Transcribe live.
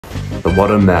The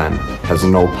modern man has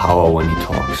no power when he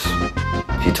talks.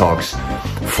 He talks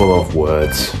full of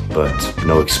words, but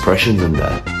no expressions in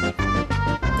there.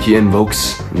 He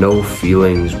invokes no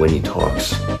feelings when he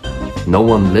talks. No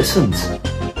one listens.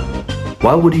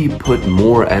 Why would he put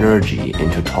more energy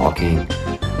into talking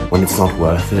when it's not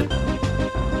worth it?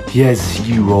 He has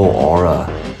zero aura.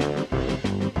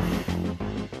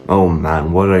 Oh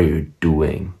man, what are you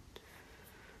doing?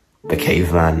 The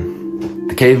caveman.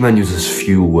 The caveman uses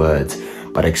few words,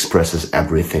 but expresses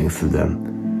everything through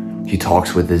them. He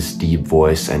talks with his deep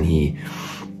voice and he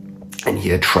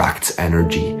attracts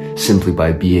energy simply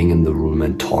by being in the room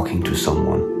and talking to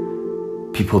someone.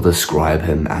 People describe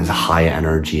him as high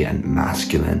energy and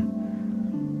masculine.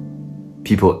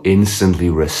 People instantly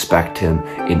respect him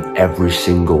in every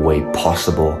single way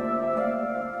possible.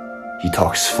 He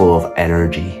talks full of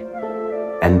energy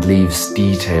and leaves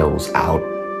details out.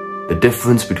 The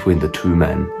difference between the two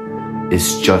men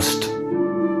is just...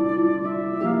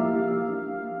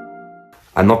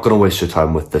 I'm not gonna waste your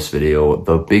time with this video.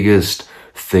 The biggest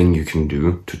thing you can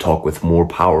do to talk with more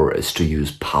power is to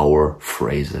use power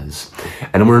phrases.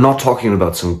 And we're not talking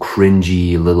about some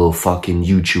cringy little fucking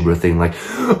YouTuber thing like,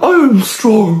 I am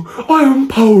strong, I am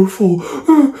powerful,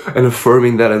 and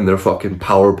affirming that in their fucking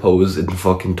power pose in the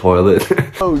fucking toilet.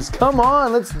 Come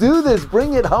on, let's do this,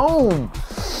 bring it home.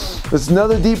 Let's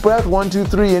another deep breath, 1, 2,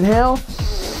 3, inhale.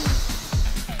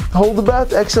 Hold the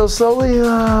breath, exhale slowly.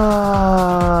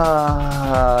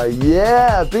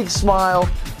 Yeah, big smile.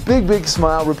 Big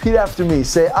smile. Repeat after me.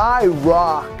 Say, I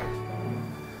rock.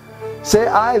 Say,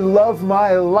 I love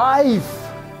my life.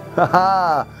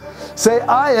 Say,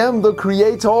 I am the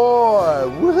creator.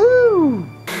 Woohoo!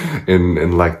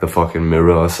 In like the fucking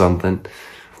mirror or something.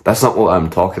 That's not what I'm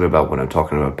talking about when I'm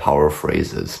talking about power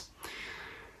phrases.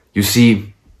 You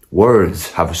see,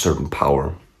 words have a certain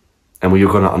power. And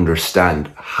you're going to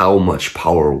understand how much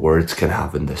power words can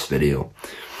have in this video.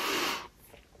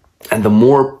 And the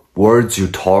more words you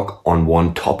talk on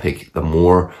one topic, the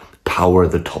more power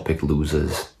the topic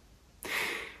loses.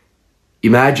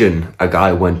 Imagine a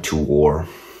guy went to war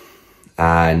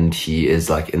and he is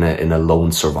like in a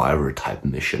lone survivor type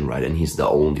mission, right? And he's the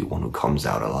only one who comes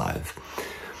out alive.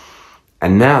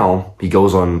 And now he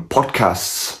goes on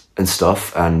podcasts and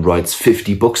stuff and writes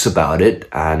 50 books about it,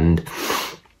 and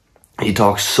he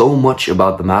talks so much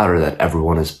about the matter that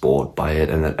everyone is bored by it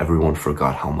and that everyone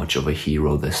forgot how much of a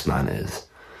hero this man is.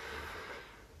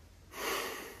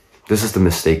 This is the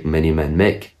mistake many men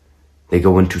make. They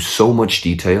go into so much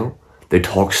detail, they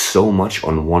talk so much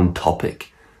on one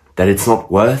topic, that it's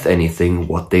not worth anything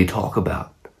what they talk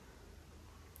about.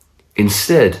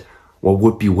 Instead, what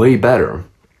would be way better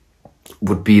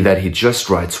would be that he just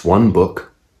writes one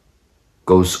book,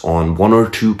 goes on 1 or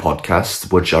 2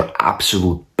 podcasts, which are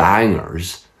absolute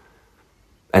bangers,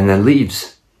 and then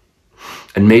leaves.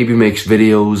 And maybe makes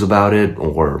videos about it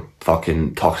or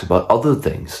fucking talks about other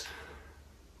things.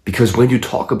 Because when you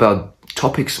talk about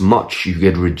topics much, you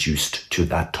get reduced to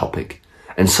that topic.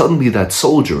 And suddenly that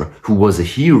soldier who was a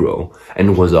hero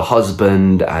and was a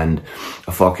husband and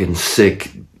a fucking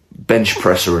sick bench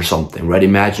presser or something, right?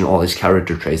 Imagine all his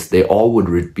character traits. They all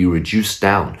would be reduced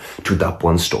down to that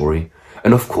one story.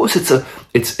 And of course it's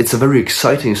a very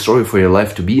exciting story for your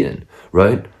life to be in,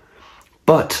 right?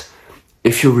 But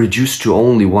if you're reduced to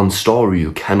only one story,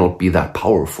 you cannot be that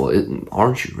powerful,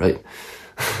 aren't you, right?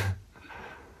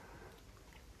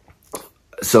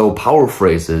 So power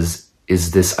phrases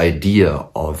is this idea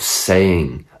of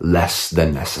saying less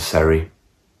than necessary.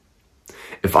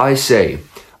 If I say,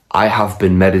 I have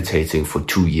been meditating for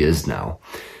 2 years now,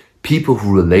 people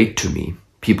who relate to me,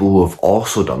 people who have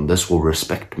also done this, will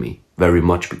respect me very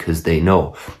much because they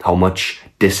know how much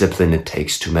discipline it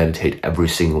takes to meditate every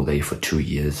single day for 2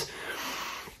 years.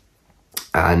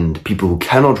 And people who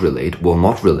cannot relate will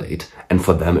not relate, and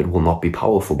for them it will not be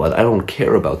powerful. But I don't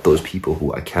care about those people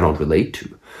who I cannot relate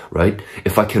to, right?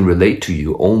 If I can relate to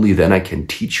you, only then I can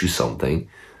teach you something,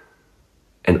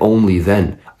 and only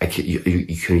then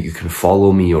you can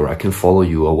follow me, or I can follow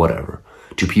you, or whatever.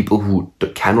 To people who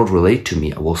cannot relate to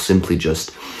me, I will simply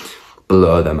just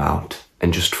blur them out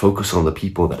and just focus on the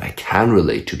people that I can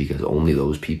relate to, because only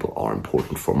those people are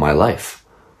important for my life.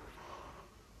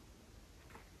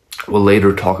 We'll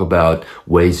later talk about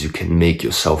ways you can make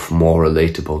yourself more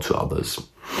relatable to others.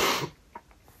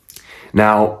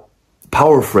 Now,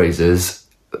 power phrases,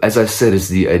 as I said, is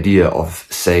the idea of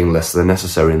saying less than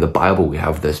necessary. In the Bible, we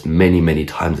have this many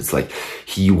times. It's like,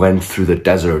 he went through the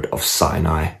desert of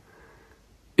Sinai.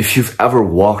 If you've ever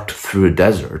walked through a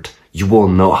desert, you will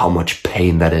know how much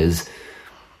pain that is.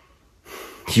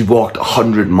 He walked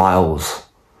 100 miles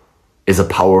is a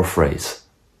power phrase.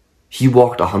 He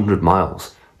walked 100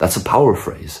 miles. That's a power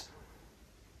phrase.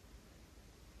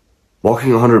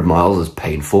 Walking 100 miles is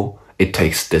painful. It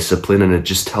takes discipline, and it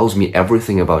just tells me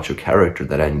everything about your character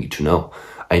that I need to know.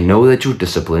 I know that you're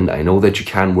disciplined. I know that you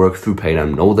can work through pain. I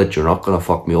know that you're not going to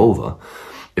fuck me over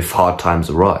if hard times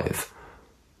arrive.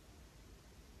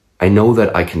 I know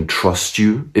that I can trust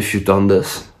you if you've done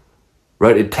this.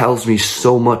 Right? It tells me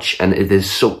so much, and it is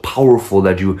so powerful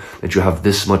that you have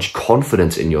this much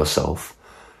confidence in yourself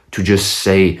to just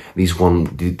say these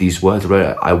words,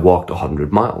 right? I walked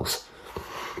 100 miles.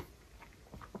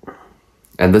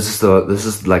 And this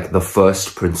is like the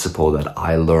first principle that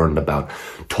I learned about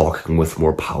talking with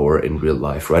more power in real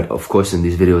life, right? Of course, in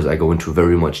these videos, I go into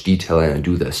very much detail, and I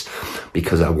do this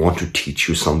because I want to teach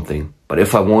you something. But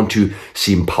if I want to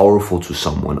seem powerful to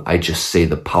someone, I just say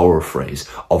the power phrase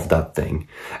of that thing.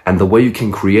 And the way you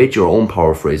can create your own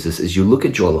power phrases is you look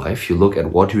at your life, you look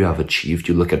at what you have achieved,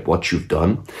 you look at what you've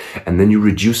done, and then you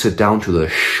reduce it down to the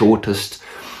shortest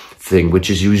thing, which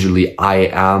is usually I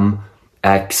am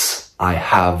X, I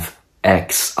have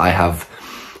X, I have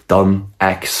done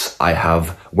X, I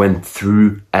have went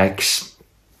through X.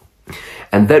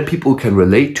 And then people can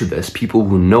relate to this. People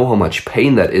who know how much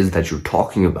pain that is that you're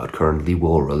talking about currently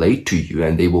will relate to you,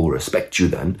 and they will respect you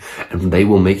then, and they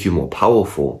will make you more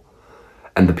powerful.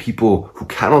 And the people who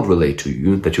cannot relate to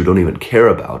you, that you don't even care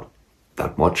about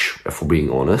that much, if we're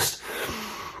being honest,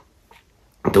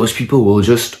 those people will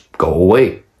just go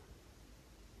away.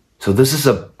 So this is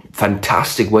a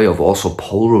fantastic way of also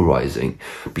polarizing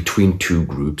between two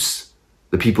groups,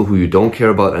 the people who you don't care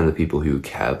about and the people who you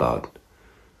care about.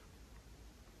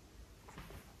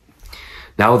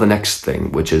 Now the next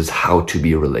thing, which is how to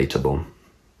be relatable.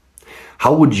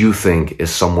 How would you think is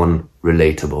someone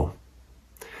relatable?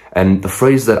 And the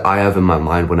phrase that I have in my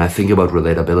mind when I think about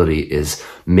relatability is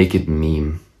make it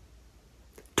meme.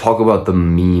 Talk about the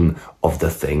meme of the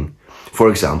thing. For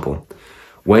example,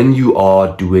 when you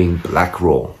are doing black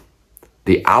roll,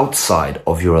 the outside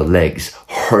of your legs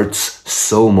hurts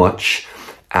so much,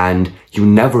 and you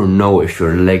never know if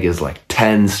your leg is like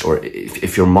tensed or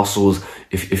if your muscles,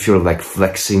 if you're like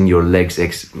flexing your legs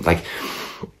like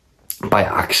by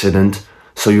accident.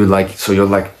 So you're like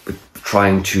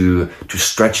trying to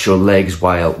stretch your legs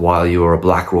while you're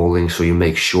black rolling, so you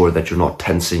make sure that you're not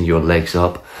tensing your legs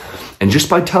up. And just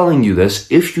by telling you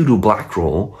this, if you do black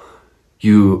roll,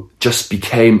 you just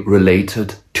became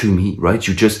related to me, right?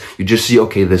 You just see,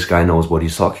 okay, this guy knows what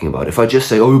he's talking about. If I just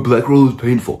say, oh, black roll is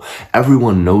painful,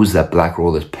 everyone knows that black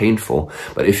roll is painful.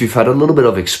 But if you've had a little bit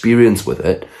of experience with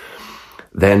it,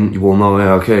 then you will know,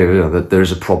 okay, yeah, that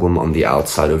there's a problem on the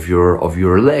outside of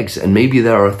your legs. And maybe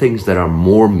there are things that are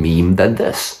more meme than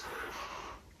this.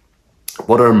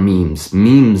 What are memes?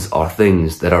 Memes are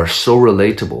things that are so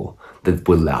relatable that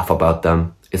we'll laugh about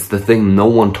them. It's the thing no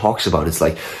one talks about. It's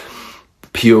like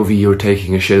POV, you're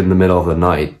taking a shit in the middle of the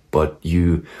night, but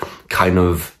you kind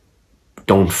of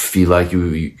don't feel like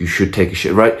you should take a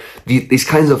shit, right? These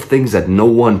kinds of things that no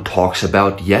one talks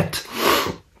about yet.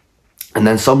 And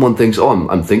then someone thinks, oh,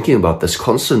 I'm thinking about this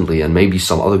constantly, and maybe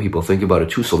some other people think about it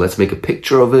too. So let's make a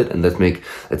picture of it, and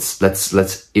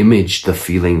let's image the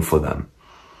feeling for them.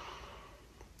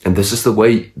 And this is the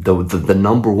way, the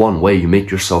number one way you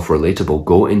make yourself relatable.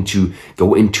 Go into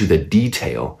the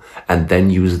detail and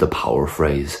then use the power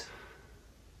phrase,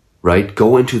 right?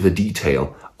 Go into the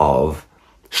detail of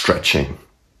stretching,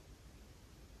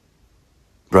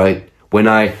 right? When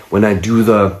I do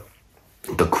the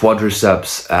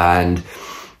quadriceps and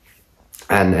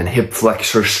hip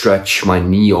flexor stretch, my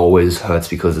knee always hurts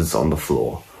because it's on the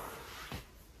floor,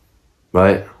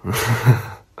 right?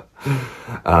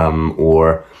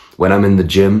 Or when I'm in the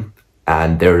gym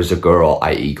and there's a girl,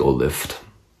 I ego lift.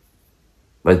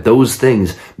 But those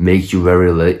things make you very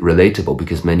relatable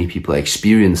because many people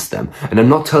experience them. And I'm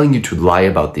not telling you to lie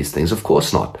about these things, of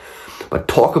course not. But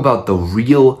talk about the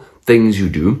real things you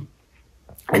do,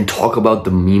 and talk about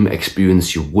the meme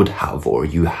experience you would have or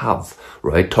you have,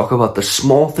 right? Talk about the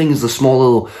small things, the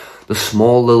small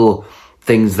little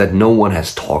things that no one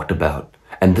has talked about.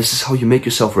 And this is how you make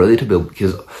yourself relatable,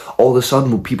 because all of a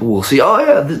sudden people will see, oh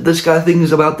yeah, this guy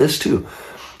thinks about this too.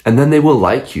 And then they will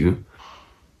like you.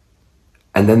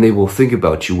 And then they will think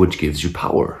about you, which gives you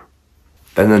power.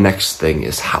 Then the next thing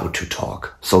is how to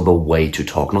talk. So the way to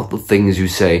talk, not the things you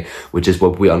say, which is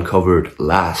what we uncovered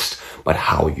last, but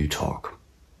how you talk.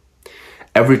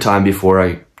 Every time before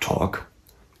I talk,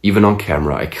 even on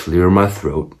camera, I clear my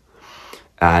throat,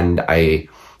 and I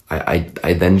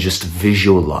then just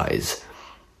visualize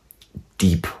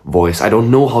deep voice. I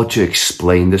don't know how to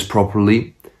explain this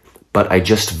properly, but I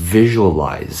just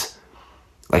visualize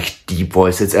like deep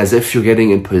voice. It's as if you're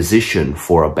getting in position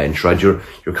for a bench, right? You're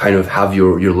kind of have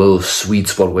your little sweet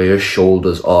spot where your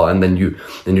shoulders are, and then you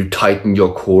tighten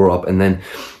your core up, and then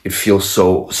it feels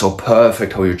so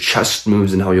perfect how your chest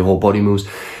moves and how your whole body moves.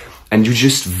 And you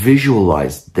just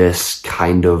visualize this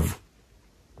kind of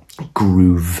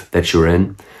groove that you're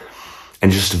in,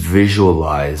 and just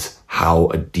visualize how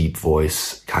a deep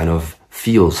voice kind of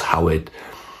feels, how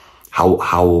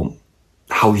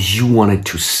you want it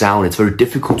to sound. It's very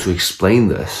difficult to explain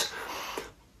this,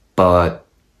 but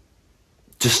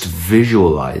just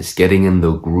visualize getting in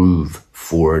the groove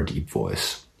for a deep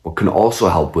voice. What can also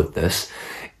help with this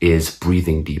is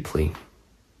breathing deeply.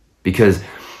 Because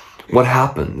what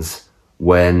happens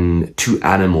when two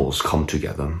animals come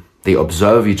together? They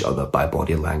observe each other by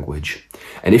body language.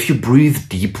 And if you breathe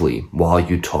deeply while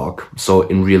you talk, so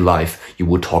in real life, you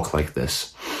would talk like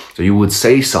this. So you would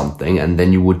say something, and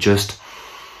then you would just,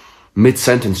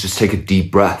 mid-sentence, just take a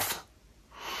deep breath.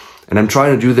 And I'm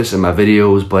trying to do this in my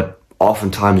videos, but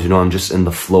oftentimes, I'm just in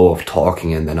the flow of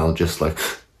talking, and then I'll just like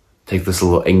take this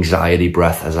little anxiety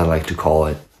breath, as I like to call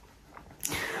it.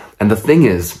 And the thing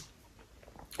is,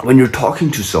 when you're talking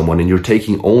to someone and you're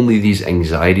taking only these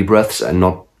anxiety breaths and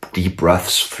not deep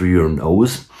breaths through your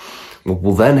nose, what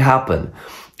will then happen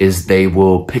is they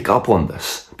will pick up on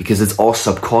this, because it's all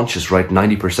subconscious, right?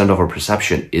 90% of our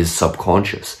perception is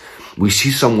subconscious. We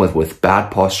see someone with bad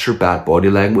posture, bad body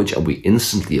language, and we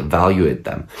instantly evaluate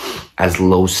them as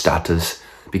low status,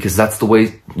 because that's the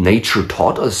way nature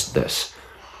taught us this.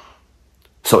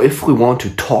 So if we want to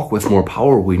talk with more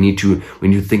power, we need to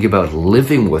think about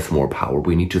living with more power.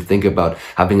 We need to think about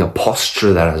having a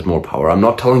posture that has more power. I'm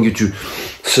not telling you to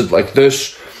sit like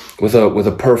this with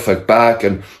a perfect back,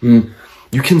 and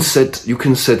you can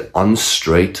sit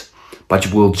unstraight, but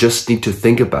you will just need to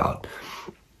think about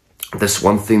this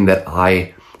one thing that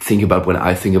I think about when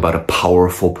I think about a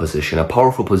powerful position. A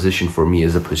powerful position for me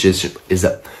is a position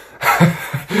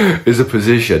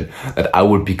that I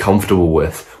would be comfortable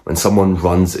with when someone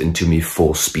runs into me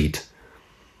full speed.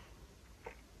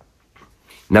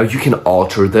 Now you can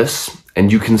alter this,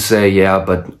 and you can say, yeah,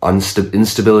 but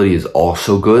instability is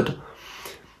also good.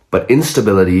 But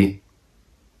instability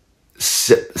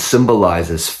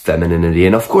symbolizes femininity.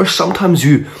 And of course, sometimes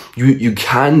you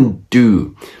can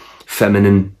do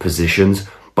feminine positions,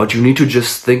 but you need to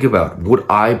just think about, would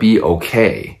I be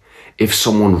okay if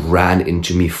someone ran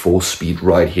into me full speed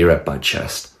right here at my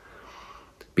chest?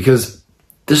 Because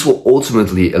this will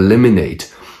ultimately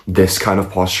eliminate this kind of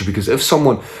posture. Because if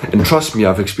someone, and trust me,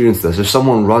 I've experienced this, if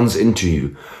someone runs into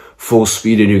you full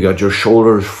speed and you got your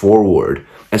shoulders forward,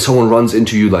 and someone runs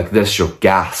into you like this, you're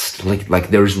gassed, like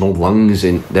there's no lungs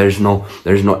in, there's no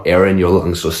air in your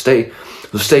lungs. So stay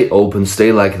open,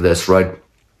 stay like this, right?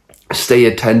 Stay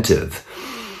attentive,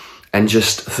 and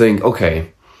just think,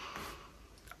 okay,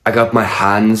 I got my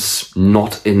hands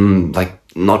not in like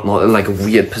a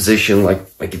weird position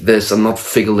like this. I'm not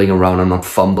fiddling around, I'm not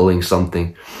fumbling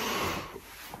something.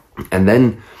 And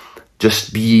then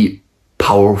just be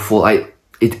powerful.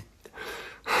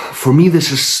 For me,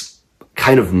 this is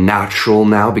kind of natural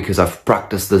now because I've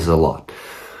practiced this a lot.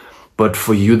 But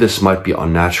for you, this might be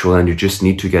unnatural, and you just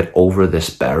need to get over this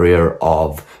barrier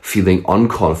of feeling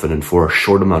unconfident for a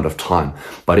short amount of time.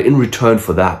 But in return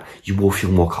for that, you will feel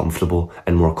more comfortable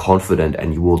and more confident,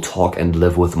 and you will talk and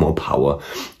live with more power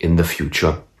in the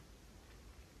future.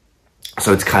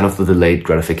 So it's kind of the delayed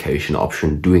gratification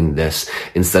option, doing this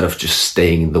instead of just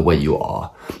staying the way you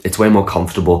are. It's way more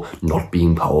comfortable not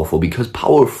being powerful, because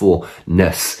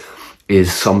powerfulness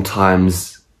is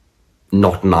sometimes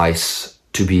not nice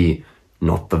to be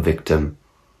not the victim.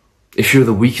 If you're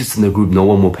the weakest in the group, no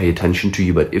one will pay attention to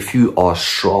you. But if you are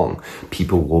strong,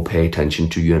 people will pay attention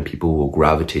to you and people will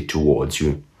gravitate towards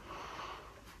you.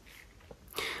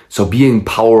 So being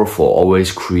powerful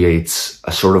always creates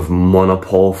a sort of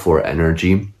monopole for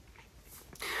energy.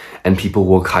 And people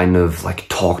will kind of like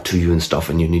talk to you and stuff,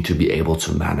 and you need to be able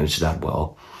to manage that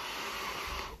well.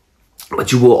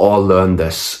 But you will all learn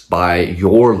this by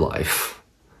your life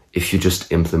if you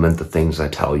just implement the things I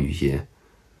tell you here.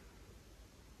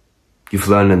 You've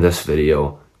learned in this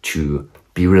video to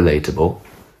be relatable,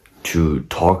 to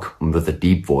talk with a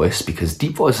deep voice, because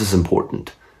deep voice is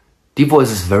important. Deep voice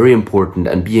is very important,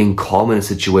 and being calm in a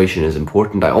situation is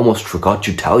important. I almost forgot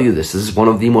to tell you this. This is one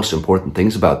of the most important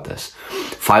things about this.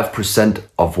 5%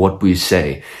 of what we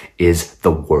say is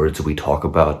the words we talk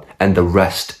about, and the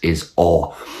rest is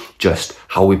all just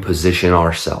how we position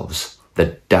ourselves,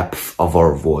 the depth of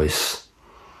our voice,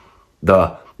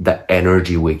 the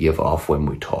energy we give off when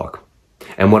we talk.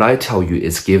 And what I tell you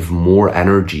is give more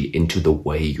energy into the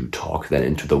way you talk than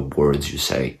into the words you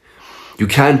say. You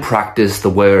can practice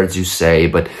the words you say,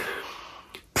 but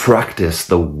practice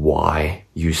the why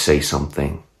you say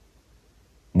something.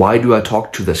 Why do I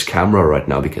talk to this camera right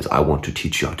now? Because I want to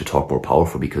teach you how to talk more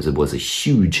powerful, because it was a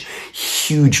huge,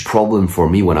 huge problem for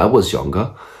me when I was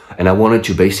younger. And I wanted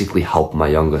to basically help my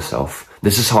younger self.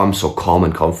 This is how I'm so calm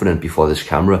and confident before this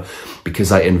camera,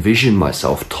 because I envision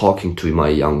myself talking to my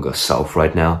younger self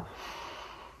right now.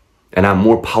 And I'm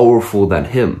more powerful than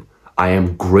him. I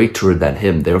am greater than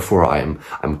him. Therefore, I'm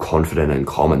confident and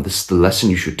calm. And this is the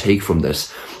lesson you should take from this,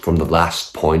 from the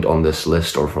last point on this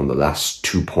list, or from the last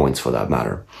 2 points for that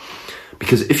matter.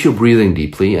 Because if you're breathing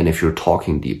deeply, and if you're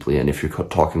talking deeply, and if you're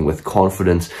talking with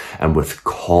confidence and with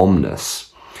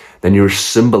calmness, then you're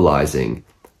symbolizing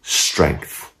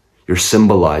strength. You're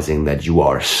symbolizing that you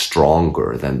are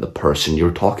stronger than the person you're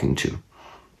talking to.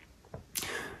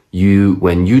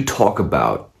 When you talk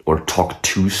about or talk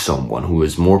to someone who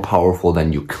is more powerful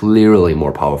than you, clearly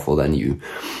more powerful than you,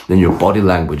 then your body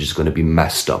language is going to be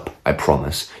messed up. I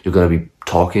promise. You're going to be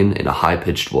talking in a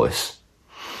high-pitched voice.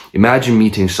 Imagine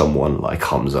meeting someone like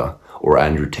Hamza or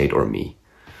Andrew Tate or me,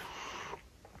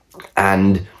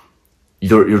 and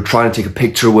you're trying to take a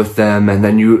picture with them, and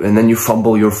then you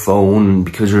fumble your phone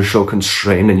because you're so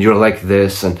constrained, and you're like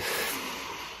this, and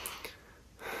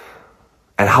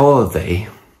how are they?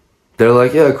 They're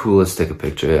like, yeah, cool, let's take a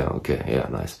picture. Yeah, okay, yeah,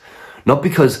 nice. Not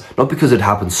because it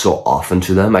happens so often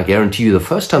to them. I guarantee you the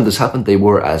first time this happened, they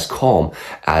were as calm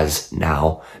as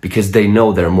now, because they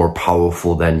know they're more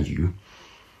powerful than you.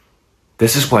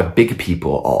 This is why big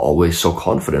people are always so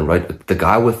confident, right? The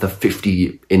guy with the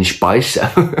 50-inch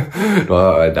bicep,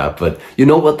 but you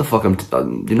know what the fuck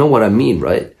you know what I mean,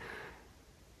 right?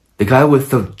 The guy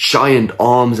with the giant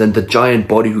arms and the giant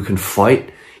body who can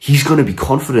fight, he's going to be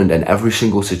confident in every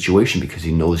single situation because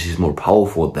he knows he's more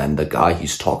powerful than the guy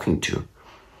he's talking to.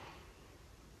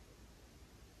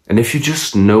 And if you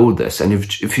just know this, and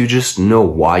if you just know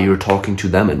why you're talking to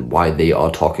them and why they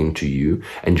are talking to you,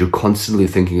 and you're constantly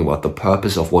thinking about the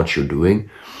purpose of what you're doing,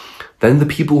 then the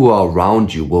people who are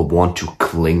around you will want to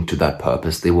cling to that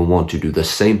purpose. They will want to do the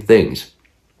same things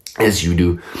as you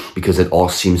do, because it all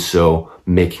seems so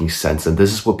making sense. And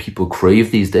this is what people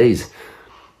crave these days.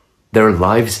 Their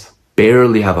lives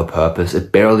barely have a purpose.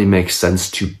 It barely makes sense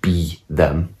to be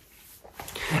them.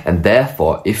 And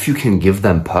therefore, if you can give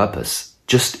them purpose,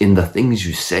 just in the things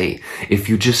you say, if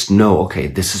you just know, okay,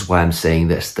 this is why I'm saying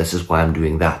this is why I'm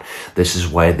doing that, this is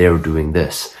why they're doing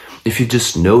this. If you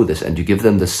just know this and you give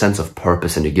them the sense of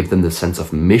purpose and you give them the sense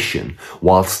of mission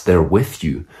whilst they're with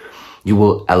you, you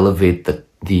will elevate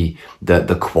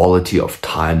the quality of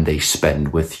time they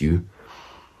spend with you.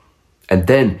 And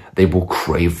then they will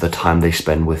crave the time they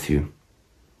spend with you,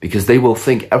 because they will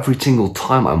think, every single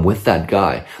time I'm with that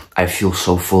guy, I feel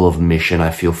so full of mission,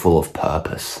 I feel full of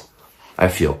purpose, I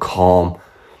feel calm.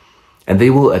 And they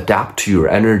will adapt to your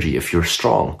energy if you're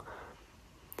strong.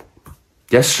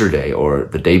 Yesterday, or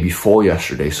the day before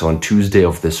yesterday, so on Tuesday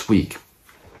of this week,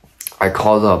 I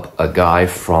called up a guy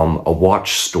from a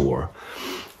watch store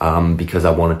because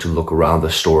I wanted to look around the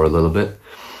store a little bit.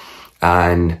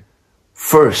 And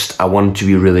first, I wanted to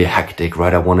be really hectic,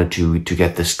 right? I wanted to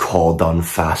get this call done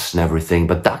fast and everything.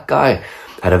 But that guy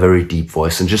had a very deep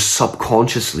voice, and just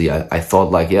subconsciously, I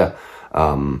thought like, yeah,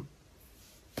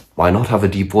 why not have a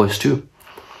deep voice too?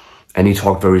 And he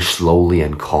talked very slowly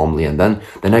and calmly, and then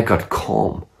I got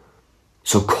calm.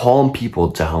 So calm people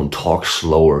down, talk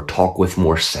slower, talk with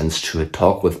more sense to it,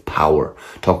 talk with power,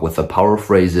 talk with the power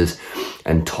phrases,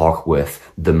 and talk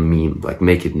with the meme, like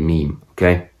make it meme,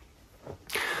 okay?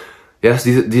 Yes,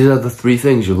 these are the 3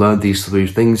 things. You learned these 3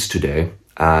 things today.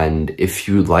 And if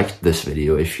you liked this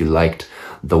video, if you liked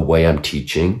the way I'm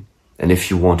teaching, and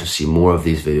if you want to see more of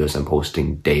these videos I'm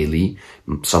posting daily,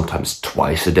 sometimes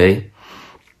twice a day,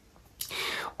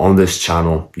 on this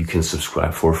channel, you can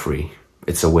subscribe for free.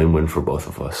 It's a win-win for both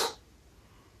of us.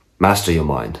 Master your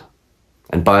mind.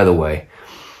 And by the way,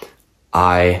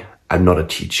 I am not a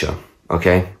teacher,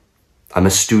 okay? I'm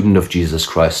a student of Jesus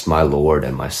Christ, my Lord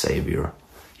and my Savior.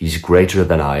 He's greater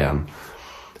than I am.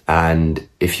 And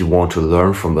if you want to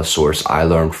learn from the source, I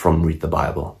learned from read the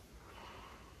Bible.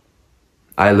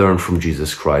 I learned from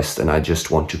Jesus Christ, and I just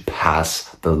want to pass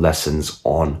the lessons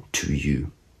on to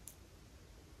you.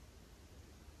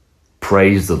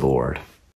 Praise the Lord.